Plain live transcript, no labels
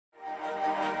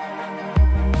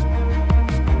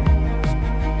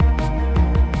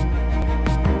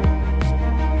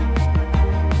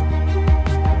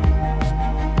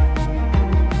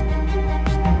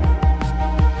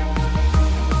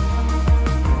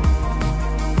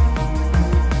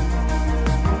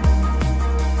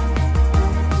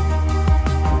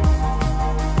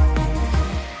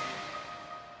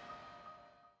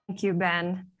Thank you,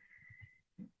 Ben.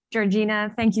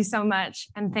 Georgina, thank you so much.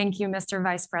 And thank you, Mr.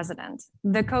 Vice President.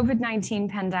 The COVID-19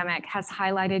 pandemic has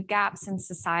highlighted gaps in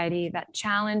society that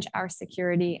challenge our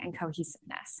security and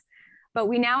cohesiveness. But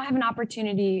we now have an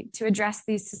opportunity to address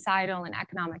these societal and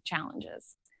economic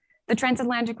challenges. The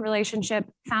transatlantic relationship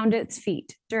found its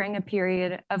feet during a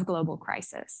period of global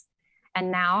crisis. And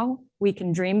now we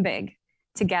can dream big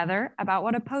together about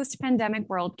what a post-pandemic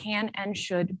world can and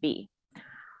should be.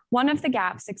 One of the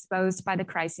gaps exposed by the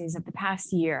crises of the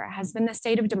past year has been the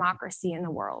state of democracy in the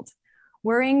world.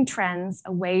 Worrying trends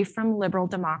away from liberal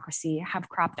democracy have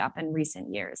cropped up in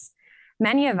recent years.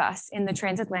 Many of us in the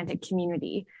transatlantic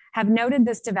community have noted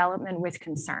this development with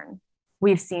concern.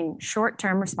 We've seen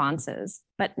short-term responses,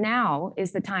 but now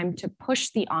is the time to push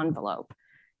the envelope,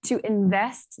 to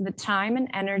invest the time and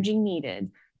energy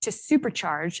needed to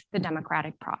supercharge the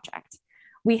democratic project.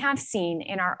 We have seen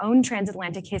in our own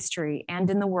transatlantic history and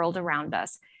in the world around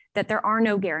us that there are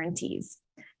no guarantees.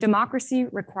 Democracy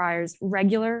requires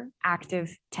regular,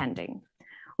 active tending.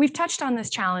 We've touched on this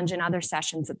challenge in other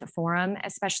sessions at the forum,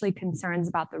 especially concerns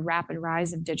about the rapid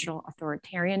rise of digital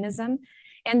authoritarianism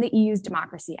and the EU's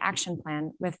Democracy Action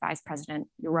Plan with Vice President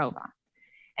Jourova.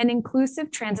 An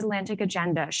inclusive transatlantic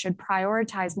agenda should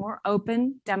prioritize more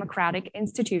open, democratic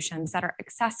institutions that are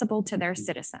accessible to their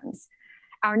citizens.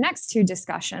 Our next two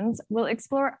discussions will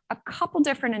explore a couple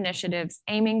different initiatives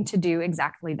aiming to do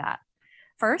exactly that.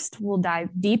 First, we'll dive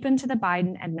deep into the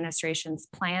Biden administration's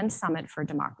planned summit for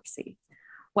democracy.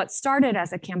 What started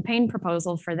as a campaign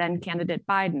proposal for then candidate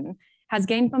Biden has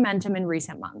gained momentum in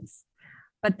recent months,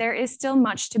 but there is still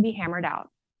much to be hammered out.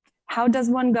 How does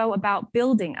one go about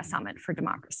building a summit for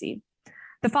democracy?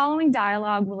 The following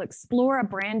dialogue will explore a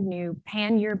brand new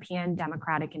pan-European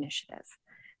democratic initiative,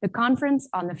 the Conference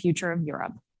on the Future of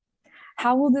Europe.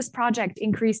 How will this project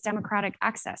increase democratic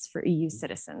access for EU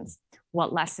citizens?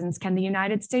 What lessons can the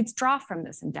United States draw from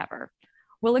this endeavor?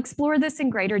 We'll explore this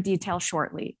in greater detail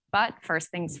shortly, but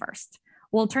first things first.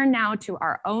 We'll turn now to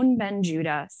our own Ben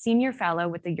Judah, Senior Fellow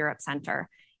with the Europe Center,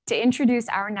 to introduce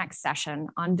our next session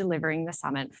on delivering the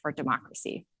Summit for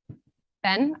Democracy.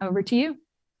 Ben, over to you.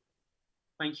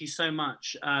 Thank you so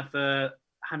much for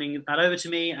handing that over to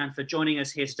me and for joining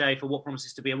us here today for what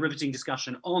promises to be a riveting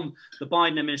discussion on the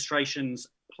Biden administration's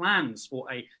plans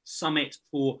for a summit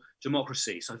for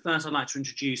democracy. So first, I'd like to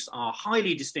introduce our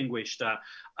highly distinguished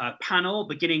panel,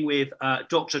 beginning with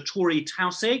Dr. Torrey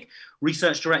Taussig,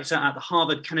 Research Director at the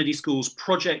Harvard Kennedy School's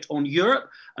Project on Europe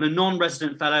and a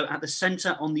non-resident fellow at the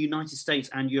Center on the United States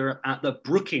and Europe at the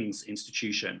Brookings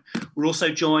Institution. We're also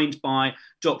joined by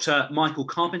Dr. Michael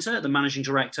Carpenter, the Managing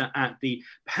Director at the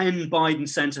Penn Biden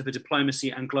Center for Diplomacy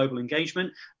and Global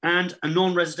Engagement, and a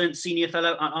non-resident senior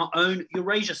fellow at our own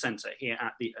Eurasia Center here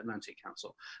at the Atlantic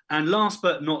Council. And last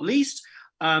but not least,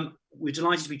 we're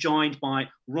delighted to be joined by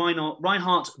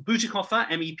Reinhard Bütikofer,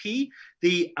 MEP,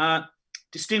 the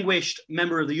distinguished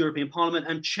member of the European Parliament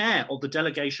and chair of the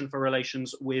Delegation for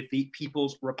Relations with the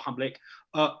People's Republic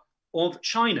of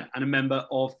China, and a member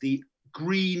of the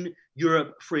Green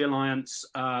Europe Free Alliance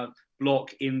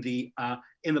bloc in the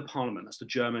Parliament. That's the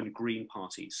German Green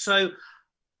Party. So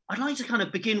I'd like to kind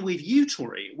of begin with you,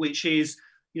 Torrey, which is,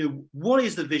 what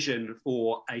is the vision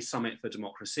for a summit for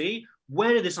democracy?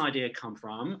 Where did this idea come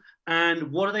from? And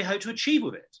what do they hope to achieve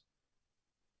with it?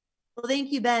 Well,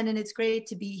 thank you, Ben, and it's great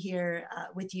to be here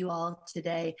with you all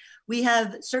today. We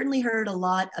have certainly heard a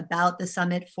lot about the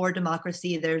Summit for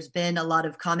Democracy. There's been a lot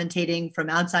of commentating from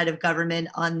outside of government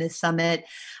on this summit.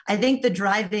 I think the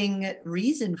driving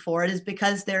reason for it is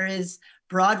because there is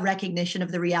broad recognition of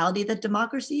the reality that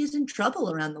democracy is in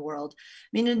trouble around the world. I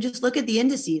mean, and just look at the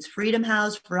indices, Freedom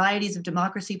House, Varieties of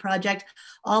Democracy Project,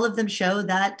 all of them show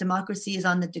that democracy is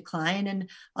on the decline and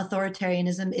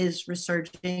authoritarianism is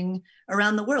resurging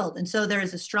around the world. And so there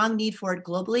is a strong need for it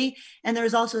globally. And there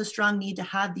is also a strong need to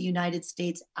have the United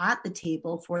States at the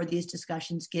table for these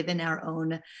discussions, given our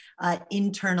own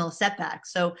internal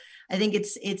setbacks. So I think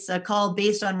it's a call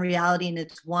based on reality, and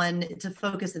it's a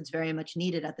focus that's very much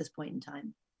needed at this point in time.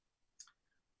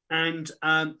 And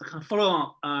a kind of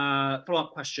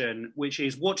follow-up question, which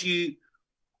is, what do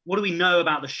we know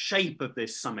about the shape of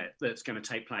this summit that's going to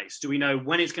take place? Do we know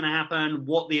when it's going to happen,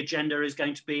 what the agenda is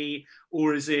going to be,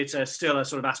 or is it still a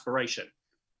sort of aspiration?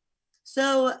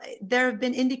 So there have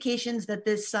been indications that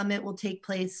this summit will take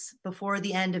place before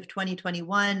the end of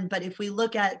 2021. But if we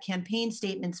look at campaign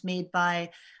statements made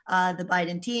by the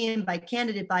Biden team, by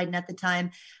candidate Biden at the time,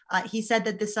 he said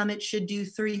that the summit should do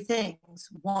three things.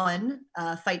 One,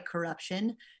 fight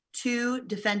corruption. Two,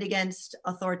 defend against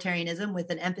authoritarianism with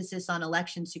an emphasis on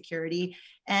election security.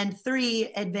 And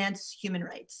three, advance human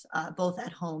rights, both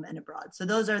at home and abroad. So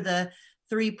those are the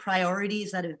three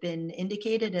priorities that have been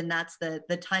indicated, and that's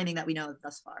the timing that we know of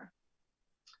thus far.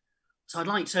 So I'd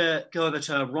like to go over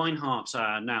to Reinhard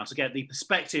now to get the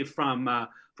perspective from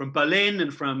Berlin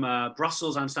and from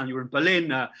Brussels. I understand you're in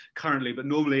Berlin currently, but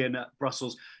normally in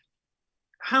Brussels.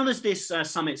 How does this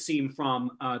summit seem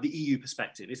from the EU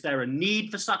perspective? Is there a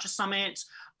need for such a summit?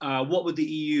 What would the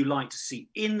EU like to see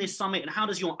in this summit? And how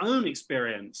does your own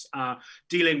experience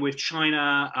dealing with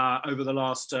China over the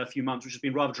last few months, which has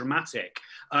been rather dramatic,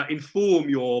 inform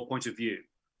your point of view?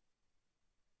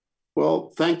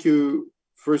 Well, thank you,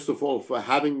 first of all, for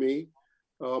having me.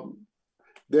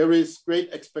 There is great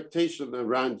expectation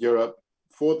around Europe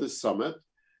for this summit,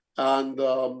 and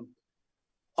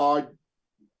our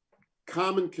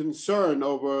common concern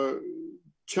over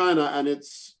China and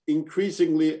its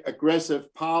increasingly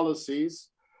aggressive policies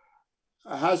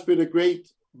has been a great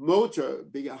motor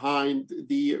behind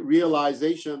the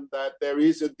realization that there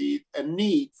is indeed a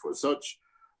need for such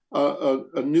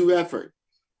a new effort.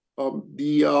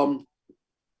 The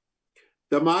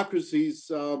democracies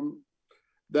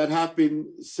that have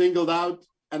been singled out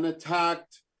and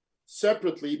attacked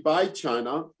separately by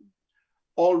China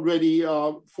already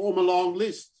form a long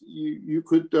list. You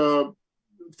could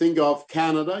think of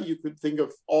Canada, you could think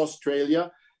of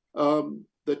Australia,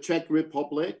 the Czech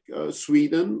Republic,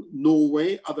 Sweden,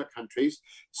 Norway, other countries.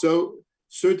 So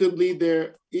certainly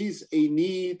there is a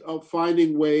need of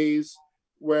finding ways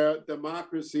where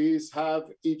democracies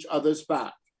have each other's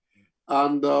back.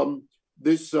 And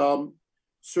this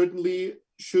certainly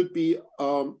should be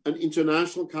an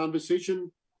international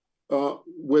conversation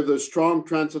with a strong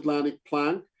transatlantic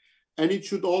plank. And it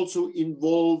should also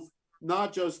involve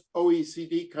not just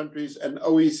OECD countries and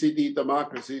OECD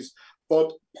democracies,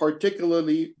 but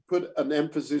particularly put an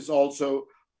emphasis also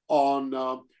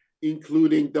on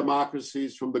including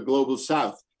democracies from the global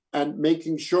South and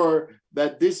making sure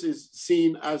that this is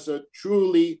seen as a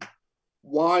truly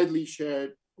widely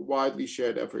shared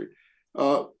effort.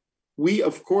 We,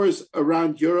 of course,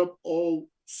 around Europe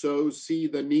also see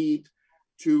the need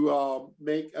to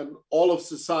make an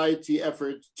all-of-society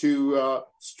effort to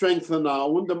strengthen our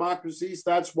own democracies.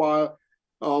 That's why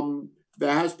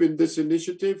there has been this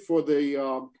initiative for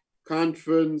the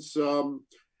conference on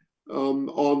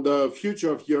the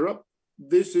future of Europe.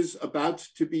 This is about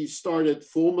to be started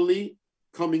formally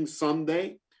coming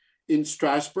Sunday in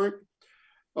Strasbourg.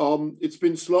 It's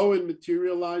been slow in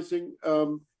materializing,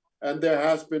 and there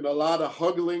has been a lot of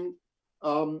haggling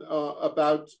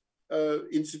about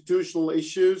institutional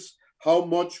issues. How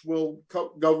much will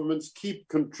governments keep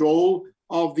control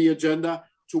of the agenda?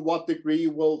 To what degree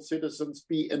will citizens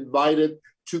be invited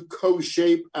to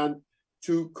co-shape and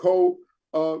to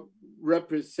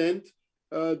co-represent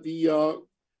the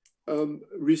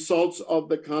results of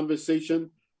the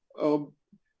conversation?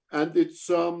 And it's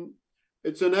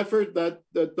an effort that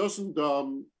doesn't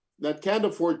that can't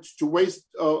afford to waste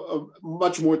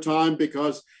much more time,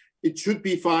 because it should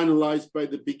be finalized by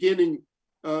the beginning,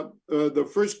 the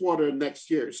first quarter next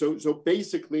year. So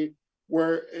basically,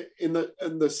 we're in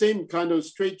the same kind of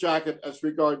straitjacket as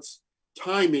regards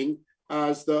timing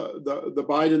as the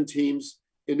Biden team's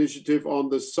initiative on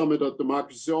the Summit of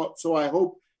Democracy. So I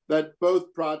hope that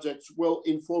both projects will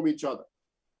inform each other.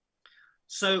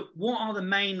 So what are the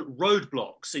main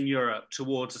roadblocks in Europe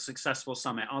towards a successful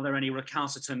summit? Are there any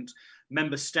recalcitrant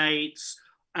member states?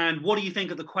 And what do you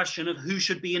think of the question of who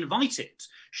should be invited?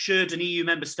 Should an EU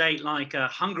member state like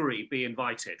Hungary be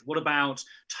invited? What about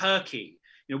Turkey?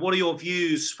 You know, what are your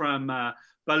views from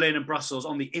Berlin and Brussels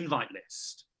on the invite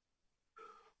list?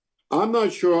 I'm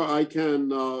not sure I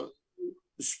can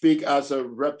speak as a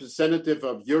representative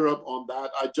of Europe on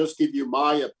that. I just give you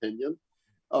my opinion.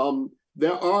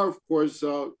 There are, of course,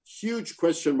 huge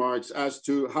question marks as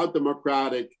to how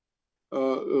democratic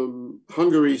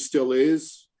Hungary still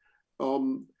is.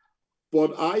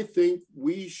 But I think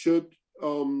we should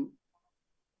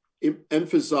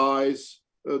emphasize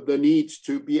the need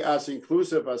to be as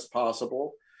inclusive as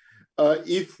possible.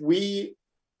 If we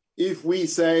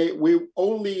say we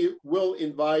only will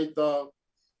invite the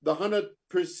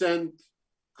 100%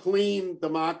 clean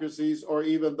democracies, or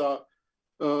even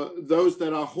those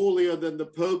that are holier than the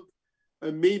Pope,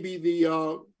 maybe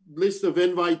the list of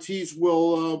invitees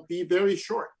will be very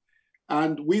short.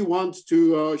 And we want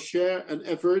to share an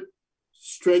effort,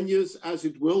 strenuous as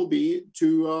it will be,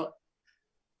 to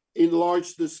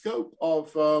enlarge the scope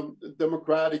of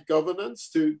democratic governance,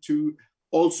 to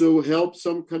also help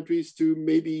some countries to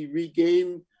maybe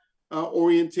regain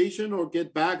orientation or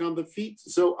get back on the feet.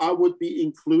 So I would be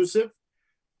inclusive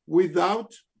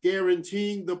without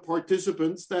guaranteeing the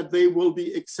participants that they will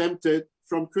be exempted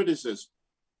from criticism.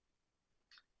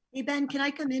 Hey, Ben, can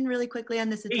I come in really quickly on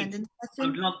this attendance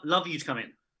question? I'd love you to come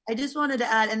in. I just wanted to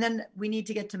add, and then we need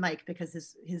to get to Mike because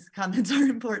his comments are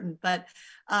important, but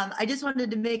I just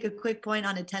wanted to make a quick point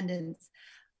on attendance.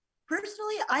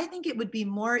 Personally, I think it would be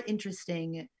more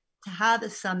interesting to have a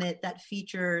summit that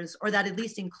features, or that at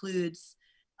least includes,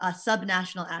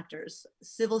 subnational actors,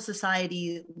 civil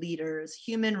society leaders,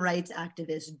 human rights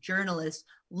activists, journalists,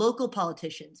 local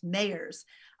politicians, mayors,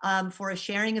 for a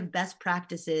sharing of best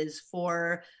practices,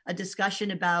 for a discussion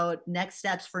about next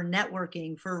steps for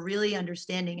networking, for really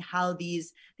understanding how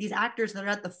these actors that are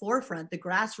at the forefront, the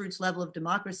grassroots level of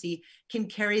democracy, can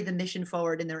carry the mission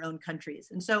forward in their own countries.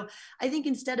 And so I think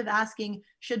instead of asking,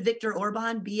 should Viktor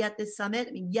Orban be at this summit?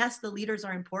 I mean, yes, the leaders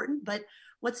are important, but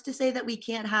what's to say that we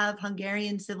can't have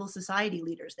Hungarian civil society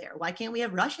leaders there? Why can't we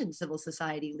have Russian civil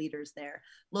society leaders there,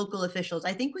 local officials?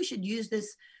 I think we should use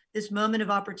this moment of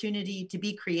opportunity to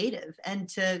be creative and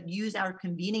to use our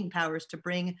convening powers to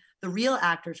bring the real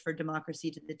actors for democracy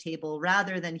to the table,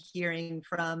 rather than hearing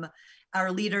from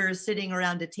our leaders sitting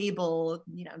around a table,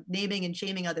 naming and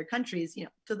shaming other countries.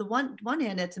 To the one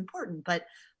hand, it's important, but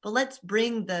let's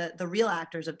bring the real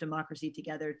actors of democracy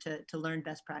together to learn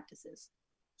best practices.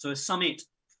 So a summit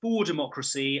for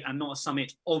democracy and not a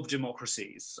summit of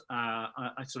democracies,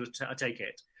 I take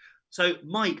it. So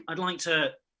Mike, I'd like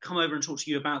to come over and talk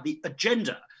to you about the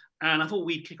agenda. And I thought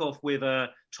we'd kick off with a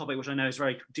topic which I know is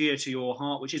very dear to your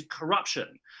heart, which is corruption.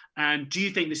 And do you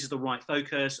think this is the right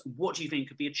focus? What do you think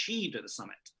could be achieved at the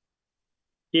summit?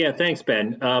 Yeah, thanks,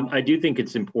 Ben. I do think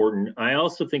it's important. I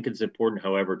also think it's important,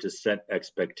 however, to set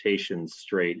expectations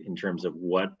straight in terms of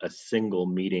what a single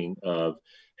meeting of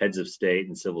heads of state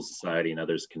and civil society and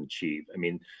others can achieve. I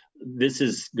mean, this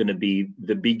is going to be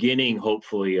the beginning,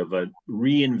 hopefully, of a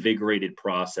reinvigorated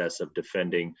process of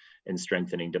defending and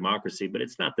strengthening democracy, but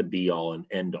it's not the be all and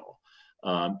end all.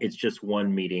 It's just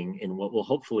one meeting in what will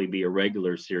hopefully be a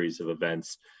regular series of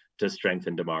events to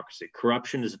strengthen democracy.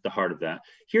 Corruption is at the heart of that.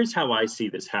 Here's how I see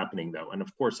this happening, though. And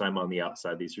of course, I'm on the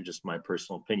outside. These are just my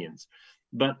personal opinions.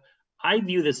 But I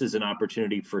view this as an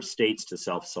opportunity for states to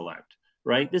self-select.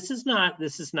 Right? This is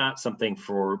not something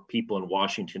for people in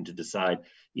Washington to decide,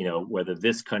 whether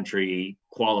this country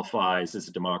qualifies as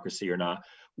a democracy or not.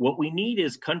 What we need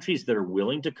is countries that are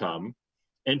willing to come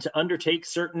and to undertake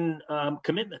certain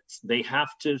commitments. They have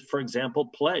to, for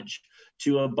example, pledge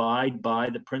to abide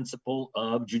by the principle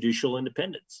of judicial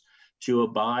independence, to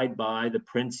abide by the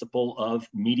principle of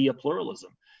media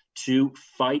pluralism, to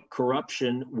fight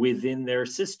corruption within their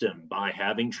system by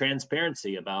having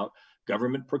transparency about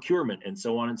government procurement, and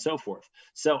so on and so forth.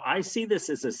 So I see this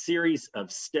as a series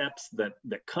of steps that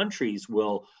countries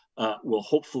will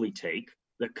hopefully take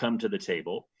that come to the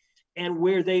table, and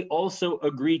where they also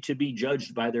agree to be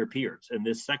judged by their peers. And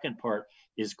this second part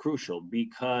is crucial,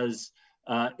 because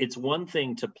it's one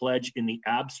thing to pledge in the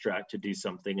abstract to do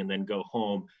something and then go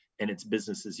home and it's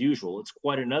business as usual. It's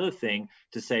quite another thing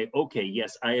to say, okay,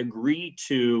 yes, I agree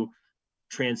to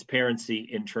transparency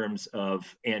in terms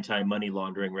of anti-money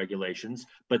laundering regulations,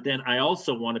 but then I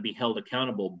also want to be held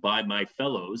accountable by my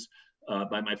fellow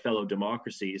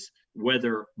democracies,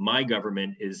 whether my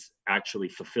government is actually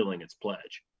fulfilling its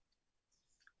pledge.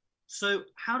 So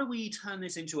how do we turn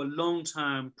this into a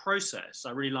long-term process?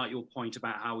 I really like your point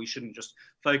about how we shouldn't just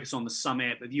focus on the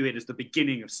summit, but view it as the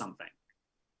beginning of something.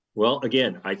 Well,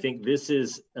 again, I think this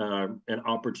is an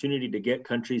opportunity to get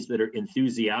countries that are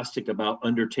enthusiastic about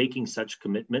undertaking such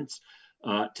commitments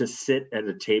to sit at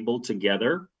a table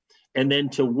together, and then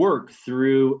to work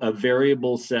through a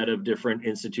variable set of different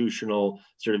institutional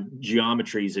sort of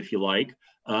geometries, if you like,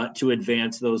 to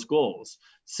advance those goals.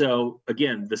 So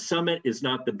again, the summit is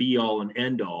not the be all and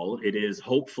end all. It is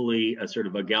hopefully a sort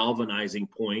of a galvanizing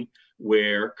point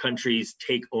where countries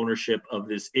take ownership of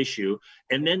this issue,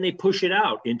 and then they push it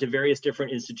out into various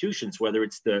different institutions, whether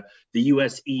it's the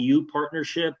US-EU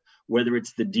partnership, whether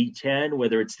it's the D10,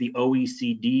 whether it's the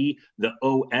OECD, the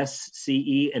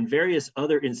OSCE, and various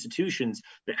other institutions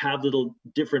that have little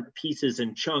different pieces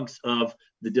and chunks of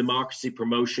the democracy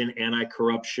promotion,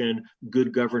 anti-corruption,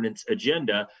 good governance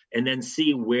agenda, and then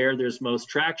see where there's most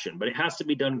traction. But it has to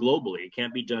be done globally. It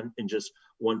can't be done in just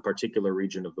one particular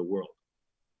region of the world.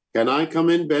 Can I come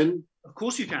in, Ben? Of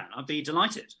course you can. I'd be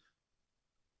delighted.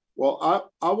 Well,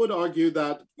 I would argue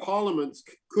that parliaments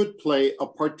could play a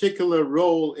particular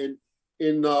role in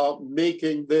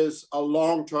making this a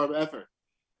long-term effort.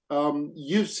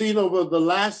 You've seen over the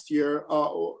last year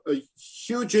a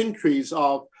huge increase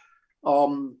of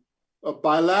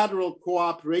bilateral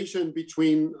cooperation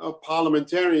between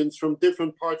parliamentarians from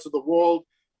different parts of the world.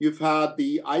 You've had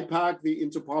the IPAC, the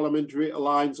Interparliamentary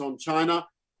Alliance on China,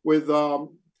 with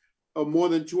more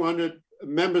than 200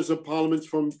 members of parliaments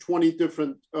from 20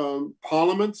 different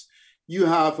parliaments. You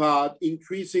have had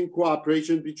increasing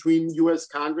cooperation between US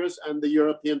Congress and the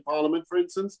European Parliament, for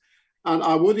instance. And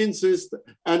I would insist,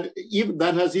 and even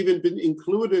that has even been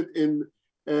included in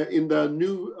the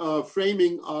new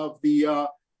framing of the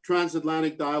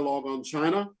transatlantic dialogue on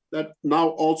China, that now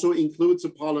also includes a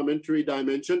parliamentary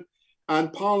dimension.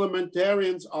 And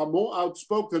parliamentarians are more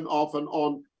outspoken often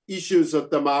on issues of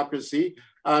democracy,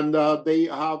 and they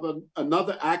have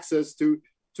another access to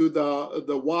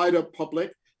the wider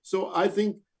public. So I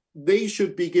think they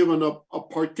should be given a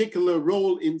particular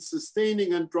role in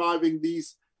sustaining and driving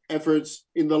these efforts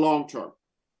in the long term.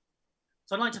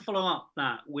 So I'd like to follow up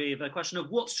that with a question of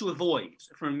what's to avoid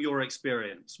from your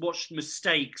experience. What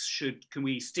mistakes can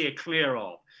we steer clear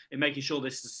of in making sure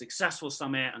this is a successful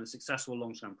summit and a successful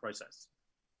long-term process?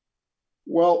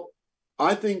 Well,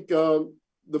 I think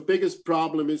the biggest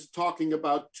problem is talking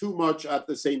about too much at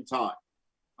the same time.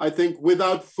 I think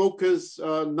without focus,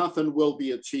 nothing will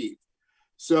be achieved.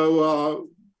 So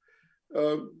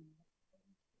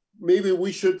maybe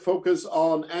we should focus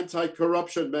on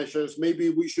anti-corruption measures.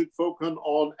 Maybe we should focus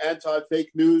on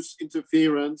anti-fake news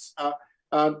interference.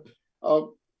 And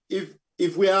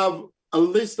if we have a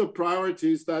list of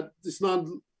priorities that is not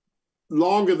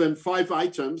longer than 5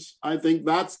 items, I think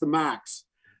that's the max.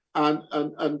 And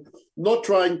not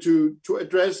trying to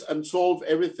address and solve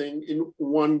everything in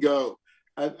one go.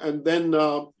 And then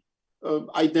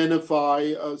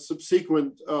identify a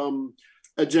subsequent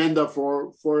agenda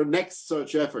for a next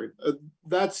such effort.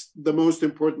 That's the most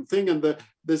important thing. And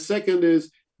the second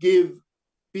is give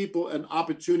people an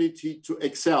opportunity to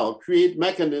excel, create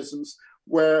mechanisms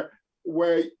which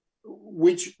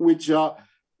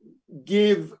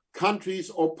give countries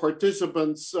or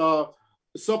participants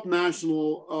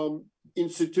subnational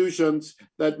institutions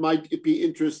that might be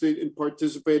interested in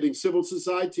participating, civil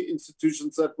society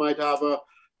institutions that might have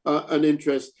an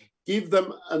interest, give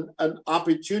them an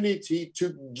opportunity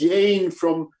to gain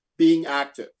from being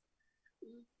active.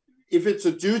 If it's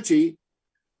a duty,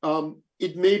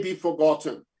 it may be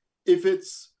forgotten. If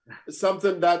it's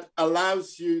something that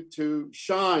allows you to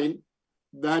shine,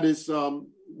 that is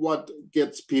what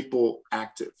gets people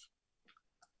active.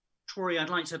 Torrey, I'd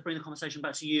like to bring the conversation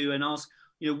back to you and ask,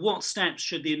 what steps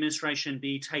should the administration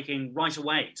be taking right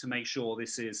away to make sure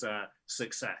this is a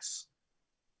success?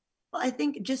 Well, I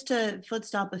think just to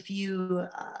footstop a few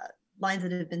lines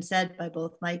that have been said by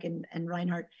both Mike and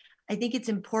Reinhard, I think it's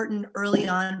important early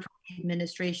on for the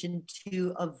administration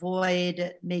to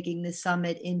avoid making the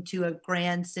summit into a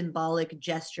grand symbolic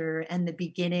gesture and the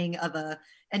beginning of an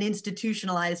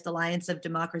institutionalized alliance of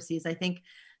democracies. I think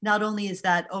not only is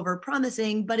that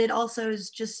over-promising, but it also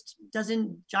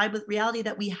doesn't jibe with reality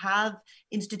that we have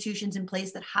institutions in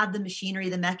place that have the machinery,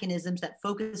 the mechanisms that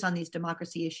focus on these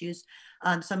democracy issues,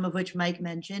 some of which Mike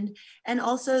mentioned. And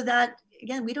also that,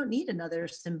 again, we don't need another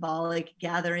symbolic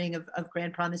gathering of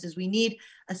grand promises. We need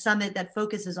a summit that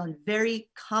focuses on very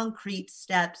concrete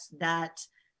steps that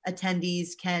attendees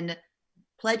can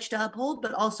pledge to uphold,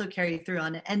 but also carry through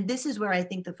on it. And this is where I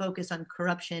think the focus on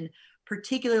corruption,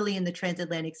 particularly in the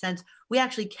transatlantic sense, we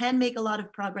actually can make a lot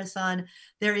of progress on.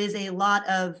 There is a lot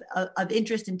of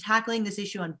interest in tackling this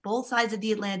issue on both sides of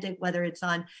the Atlantic, whether it's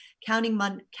on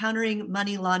countering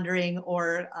money laundering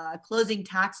or closing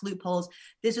tax loopholes.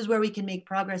 This is where we can make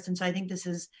progress. And so I think this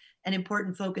is an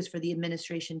important focus for the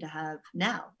administration to have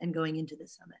now and going into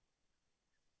this summit.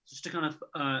 Just to kind of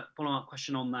follow-up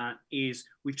question on that is,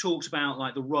 we've talked about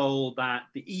like the role that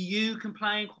the EU can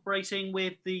play in cooperating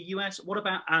with the US. What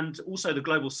about, and also the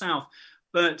global South,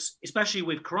 but especially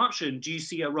with corruption, do you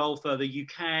see a role for the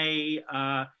UK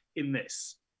in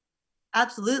this?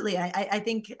 Absolutely. I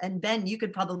think, and Ben, you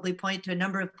could probably point to a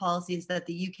number of policies that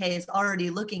the UK is already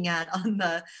looking at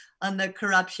on the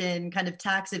corruption kind of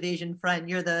tax evasion front.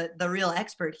 You're the real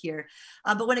expert here.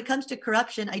 But when it comes to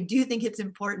corruption, I do think it's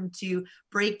important to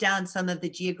break down some of the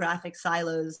geographic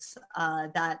silos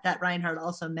that Reinhard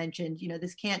also mentioned.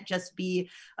 This can't just be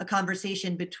a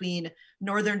conversation between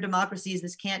northern democracies.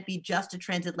 This can't be just a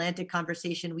transatlantic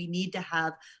conversation. We need to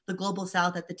have the global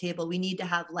South at the table. We need to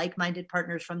have like-minded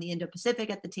partners from the Indo-Pacific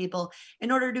at the table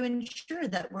in order to ensure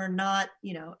that we're not,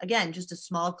 again, just a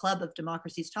small club of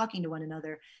democracies talking to one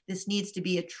another. This needs to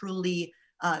be a truly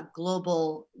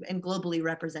global and globally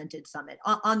represented summit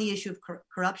on the issue of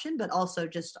corruption, but also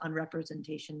just on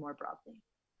representation more broadly.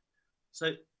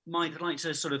 So, Mike, I'd like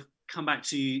to sort of come back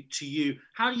to you.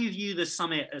 How do you view the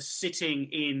summit as sitting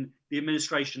in the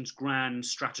administration's grand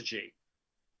strategy?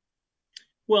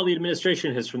 Well, the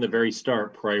administration has from the very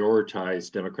start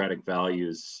prioritized democratic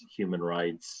values, human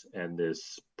rights, and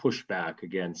this pushback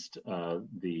against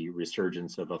the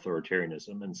resurgence of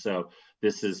authoritarianism. And so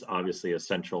this is obviously a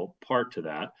central part to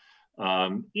that.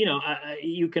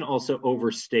 You can also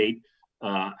overstate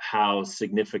how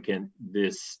significant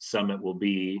this summit will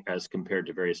be as compared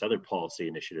to various other policy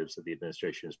initiatives that the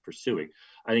administration is pursuing.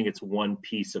 I think it's one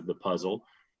piece of the puzzle.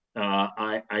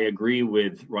 I agree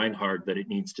with Reinhard that it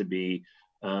needs to be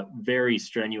very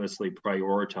strenuously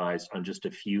prioritized on just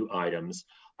a few items.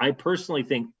 I personally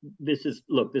think this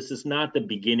is not the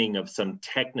beginning of some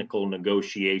technical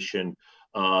negotiation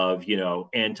of,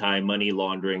 anti-money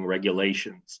laundering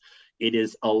regulations. It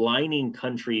is aligning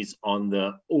countries on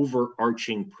the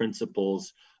overarching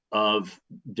principles of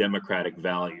democratic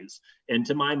values. And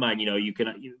to my mind, you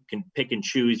can pick and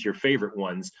choose your favorite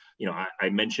ones. I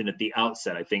mentioned at the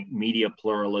outset, I think media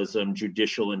pluralism,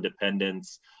 judicial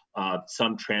independence,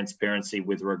 some transparency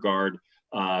with regard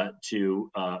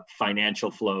to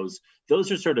financial flows.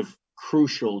 Those are sort of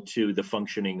crucial to the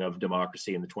functioning of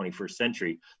democracy in the 21st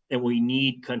century. And we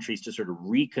need countries to sort of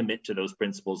recommit to those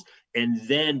principles and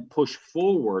then push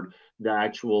forward the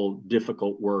actual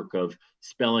difficult work of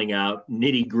spelling out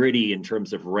nitty-gritty in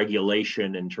terms of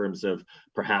regulation, in terms of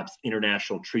perhaps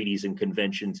international treaties and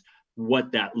conventions,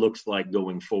 what that looks like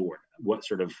going forward, what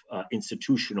sort of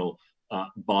institutional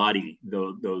body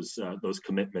those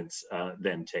commitments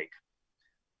then take.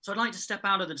 So I'd like to step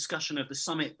out of the discussion of the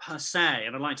summit per se,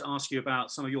 and I'd like to ask you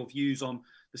about some of your views on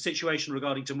the situation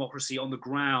regarding democracy on the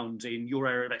ground in your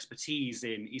area of expertise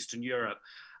in Eastern Europe.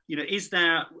 Is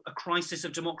there a crisis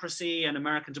of democracy and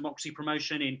American democracy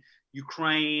promotion in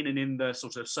Ukraine and in the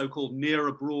sort of so-called near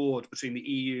abroad between the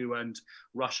EU and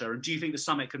Russia? And do you think the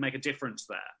summit could make a difference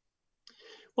there?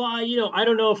 Well, I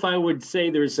don't know if I would say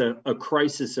there's a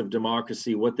crisis of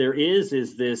democracy. What there is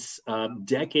this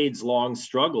decades-long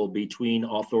struggle between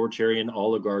authoritarian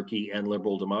oligarchy and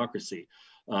liberal democracy.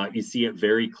 You see it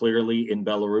very clearly in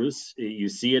Belarus. You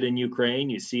see it in Ukraine.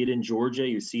 You see it in Georgia.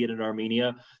 You see it in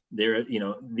Armenia.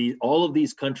 All of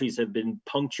these countries have been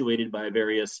punctuated by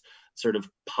various sort of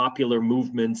popular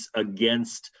movements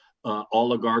against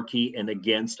oligarchy and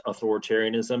against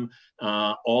authoritarianism.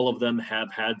 All of them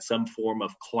have had some form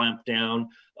of clampdown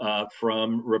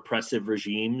from repressive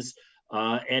regimes.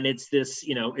 And it's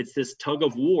this tug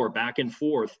of war back and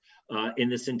forth in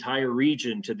this entire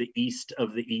region to the east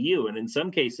of the EU. And in some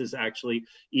cases, actually,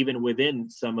 even within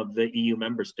some of the EU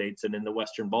member states and in the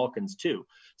Western Balkans too.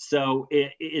 So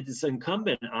it is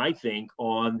incumbent, I think,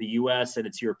 on the US and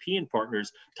its European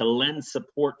partners to lend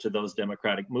support to those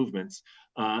democratic movements,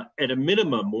 at a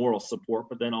minimum moral support,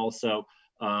 but then also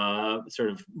sort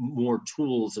of more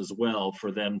tools as well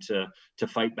for them to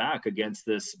fight back against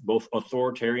this both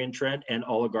authoritarian trend and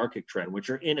oligarchic trend, which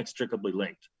are inextricably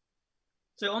linked.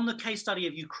 So on the case study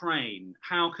of Ukraine,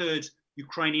 how could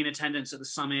Ukrainian attendance at the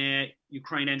summit,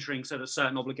 Ukraine entering sort of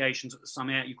certain obligations at the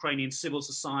summit, Ukrainian civil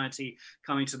society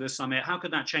coming to the summit, how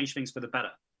could that change things for the better?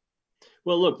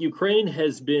 Well, look, Ukraine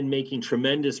has been making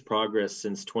tremendous progress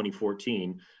since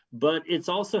 2014. But it's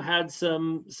also had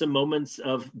some moments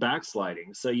of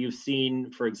backsliding. So you've seen,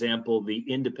 for example, the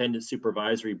independent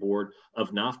supervisory board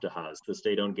of Naftahaz, the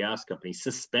state-owned gas company,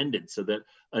 suspended so that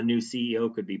a new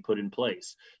CEO could be put in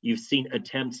place. You've seen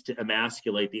attempts to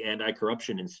emasculate the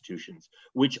anti-corruption institutions,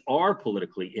 which are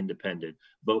politically independent,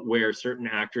 but where certain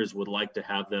actors would like to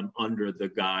have them under the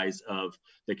guise of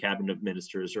the cabinet of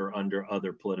ministers or under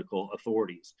other political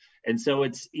authorities. And so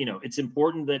it's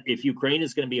important that if Ukraine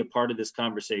is going to be a part of this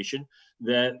conversation,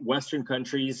 that Western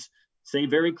countries say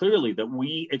very clearly that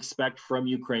we expect from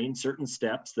Ukraine certain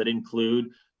steps that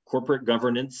include corporate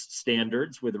governance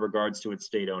standards with regards to its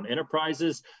state-owned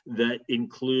enterprises, that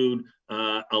include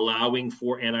allowing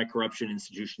for anti-corruption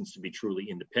institutions to be truly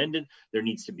independent. There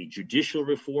needs to be judicial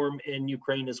reform in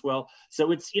Ukraine as well.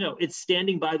 So it's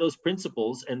standing by those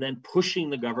principles and then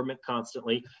pushing the government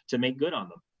constantly to make good on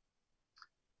them.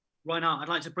 Reinhard, I'd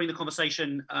like to bring the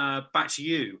conversation back to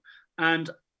you. And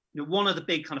one of the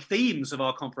big kind of themes of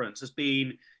our conference has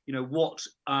been,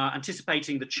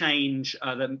 anticipating the change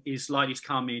that is likely to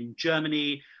come in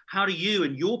Germany. How do you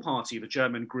and your party, the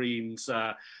German Greens,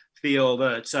 feel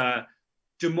that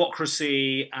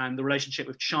democracy and the relationship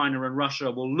with China and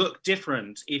Russia will look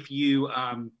different if you,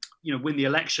 win the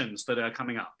elections that are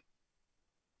coming up?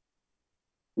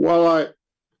 Well,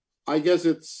 I guess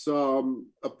it's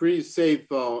a pretty safe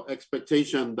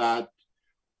expectation that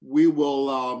we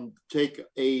will take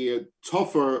a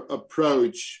tougher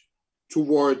approach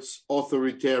towards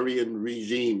authoritarian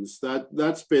regimes.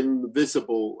 That's been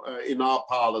visible in our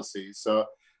policies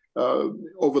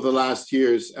over the last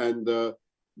years. And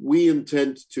we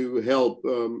intend to help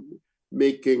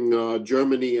making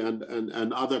Germany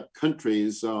and other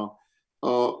countries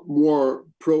more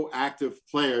proactive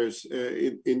players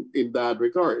in that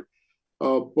regard.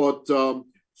 But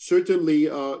certainly,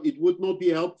 it would not be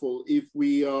helpful if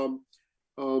we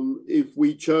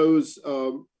chose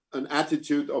an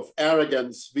attitude of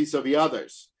arrogance vis-a-vis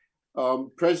others.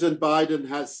 President Biden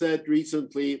has said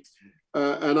recently,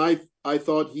 and I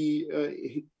thought he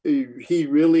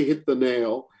really hit the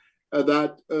nail,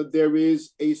 that there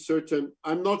is a certain,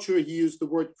 I'm not sure he used the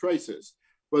word crisis,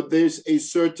 but there's a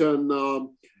certain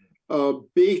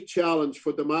big challenge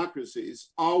for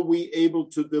democracies. Are we able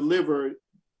to deliver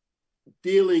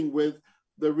dealing with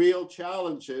the real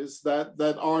challenges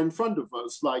that are in front of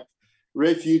us, like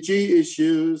refugee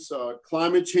issues,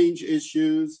 climate change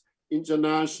issues,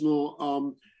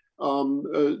 international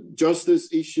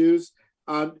justice issues?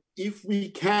 And if we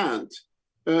can't,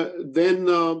 then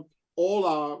all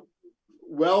our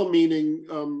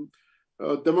well-meaning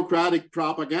democratic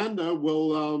propaganda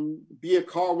will be a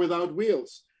car without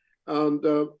wheels. And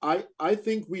I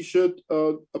think we should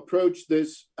approach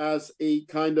this as a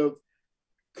kind of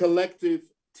collective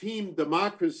team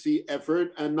democracy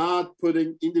effort and not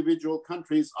putting individual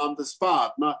countries on the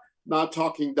spot, not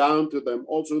talking down to them,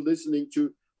 also listening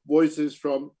to voices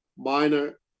from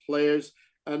minor players,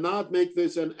 and not make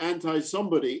this an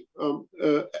anti-somebody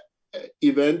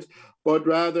event, but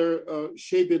rather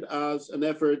shape it as an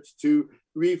effort to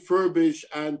refurbish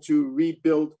and to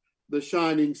rebuild the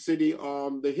shining city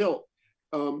on the hill.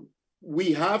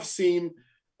 We have seen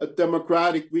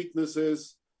democratic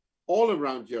weaknesses all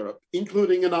around Europe,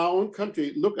 including in our own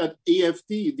country. Look at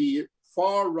AfD, the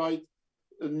far-right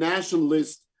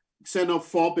nationalist,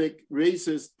 xenophobic,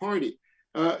 racist party.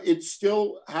 It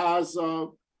still has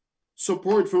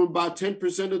support from about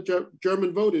 10% of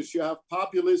German voters. You have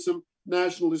populism,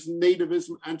 nationalism,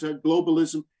 nativism,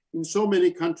 anti-globalism in so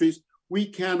many countries. We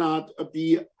cannot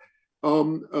be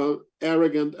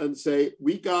arrogant and say,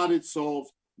 we got it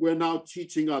solved, we're now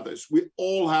teaching others. We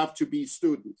all have to be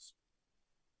students.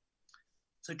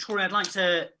 So Torrey, I'd like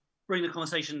to bring the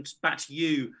conversation back to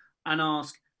you and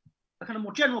ask a kind of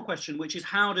more general question, which is,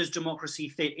 how does democracy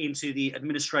fit into the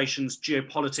administration's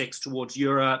geopolitics towards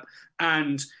Europe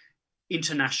and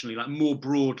internationally, like more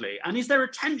broadly? And is there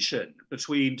a tension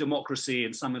between democracy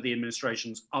and some of the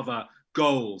administration's other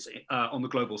goals on the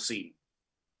global scene?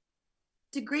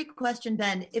 It's a great question,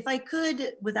 Ben. If I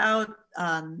could, without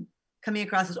coming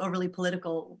across as overly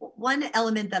political, one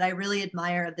element that I really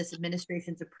admire of this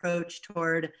administration's approach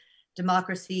toward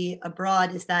democracy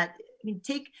abroad is that, I mean,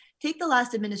 take the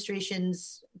last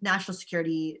administration's national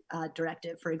security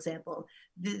directive, for example.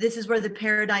 This is where the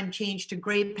paradigm changed to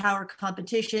great power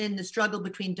competition, the struggle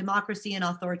between democracy and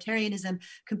authoritarianism,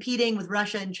 competing with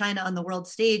Russia and China on the world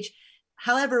stage.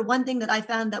 However, one thing that I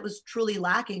found that was truly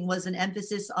lacking was an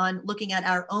emphasis on looking at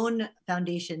our own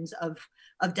foundations of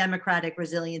democratic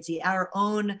resiliency, our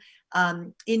own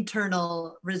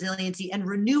internal resiliency and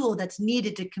renewal that's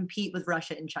needed to compete with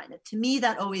Russia and China. To me,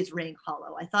 that always rang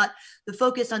hollow. I thought the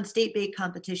focus on state-based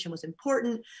competition was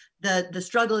important. The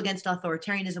struggle against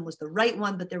authoritarianism was the right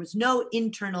one, but there was no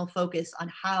internal focus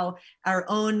on how our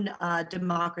own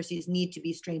democracies need to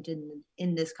be strengthened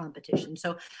in this competition.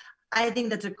 So I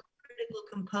think that's a critical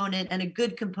component and a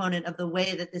good component of the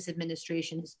way that this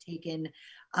administration has taken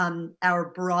our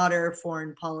broader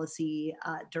foreign policy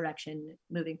direction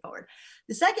moving forward.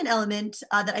 The second element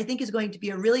that I think is going to be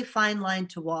a really fine line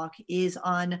to walk is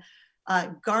on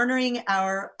garnering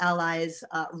our allies,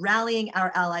 rallying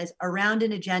our allies around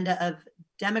an agenda of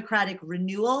democratic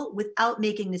renewal without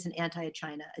making this an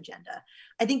anti-China agenda.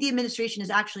 I think the administration has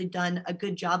actually done a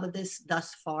good job of this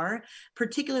thus far,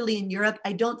 particularly in Europe.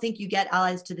 I don't think you get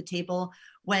allies to the table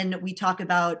when we talk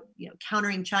about,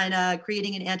 countering China,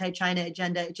 creating an anti-China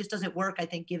agenda. It just doesn't work, I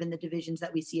think, given the divisions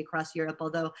that we see across Europe,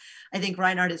 although I think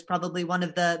Reinhard is probably one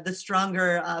of the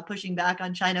stronger pushing back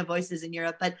on China voices in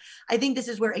Europe. But I think this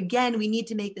is where, again, we need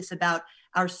to make this about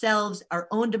ourselves, our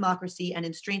own democracy, and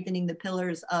in strengthening the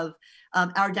pillars of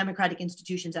our democratic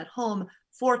institutions at home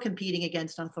for competing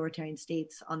against authoritarian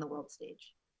states on the world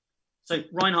stage. So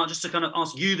Reinhard, just to kind of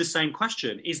ask you the same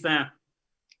question, is there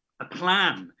a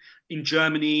plan in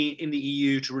Germany, in the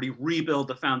EU, to really rebuild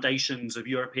the foundations of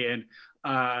European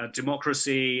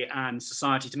democracy and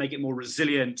society to make it more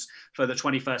resilient for the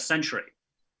 21st century?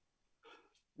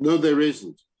 No, there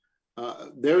isn't.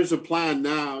 There is a plan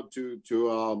now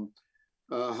to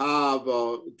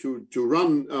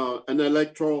run an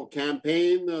electoral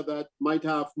campaign that might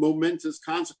have momentous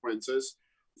consequences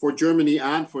for Germany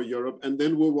and for Europe, and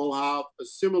then we will have a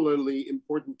similarly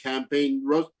important campaign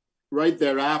right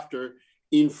thereafter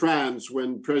in France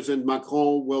when President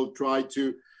Macron will try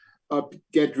to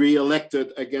get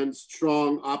re-elected against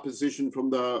strong opposition from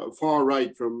the far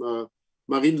right, from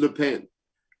Marine Le Pen.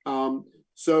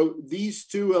 So these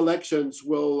two elections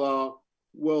will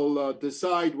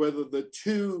decide whether the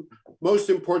two most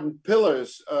important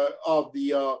pillars of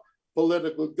the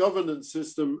political governance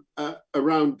system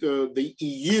around the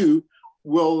EU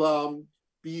will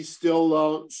be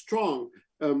still strong.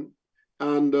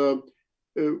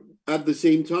 At the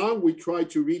same time, we try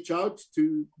to reach out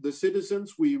to the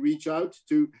citizens. We reach out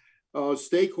to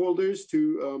stakeholders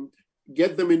to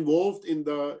get them involved in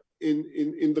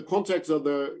the context of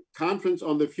the conference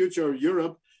on the future of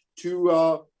Europe,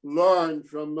 to learn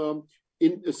from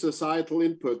societal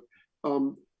input.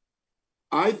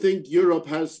 I think Europe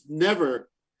has never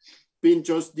been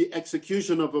just the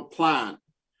execution of a plan.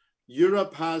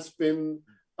 Europe has been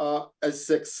a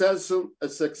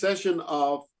succession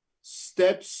of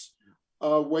steps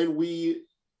when we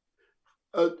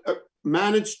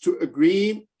managed to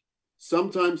agree,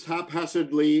 sometimes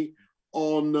haphazardly,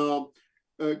 on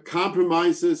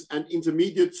compromises and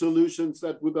intermediate solutions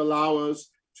that would allow us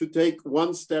to take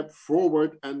one step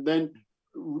forward and then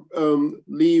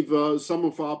leave some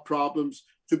of our problems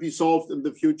to be solved in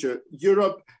the future.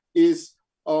 Europe is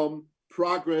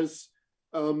progress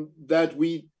that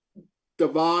we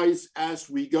devise as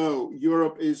we go.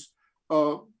 Europe is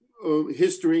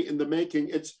history in the making.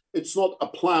 It's not a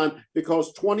plan,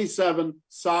 because 27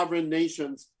 sovereign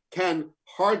nations can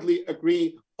hardly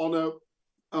agree on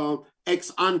a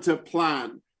ex ante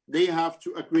plan. They have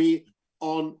to agree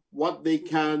on what they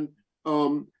can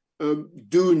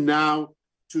do now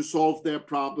to solve their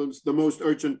problems, the most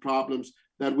urgent problems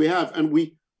that we have. And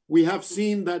we have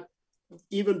seen that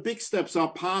even big steps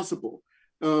are possible.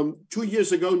 2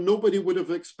 years ago, nobody would have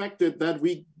expected that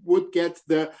we would get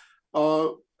the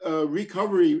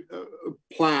recovery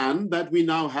plan that we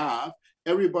now have.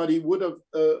 Everybody would have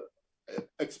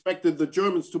expected the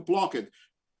Germans to block it.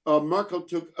 Merkel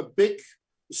took a big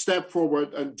step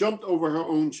forward and jumped over her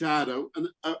own shadow and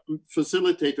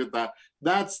facilitated that.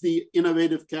 That's the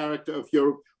innovative character of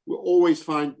Europe. We'll always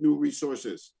find new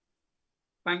resources.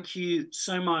 Thank you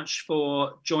so much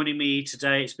for joining me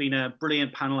today. It's been a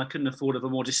brilliant panel. I couldn't have thought of a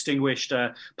more distinguished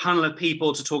panel of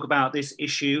people to talk about this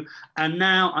issue. And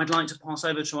now I'd like to pass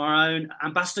over to our own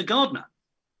Ambassador Gardner.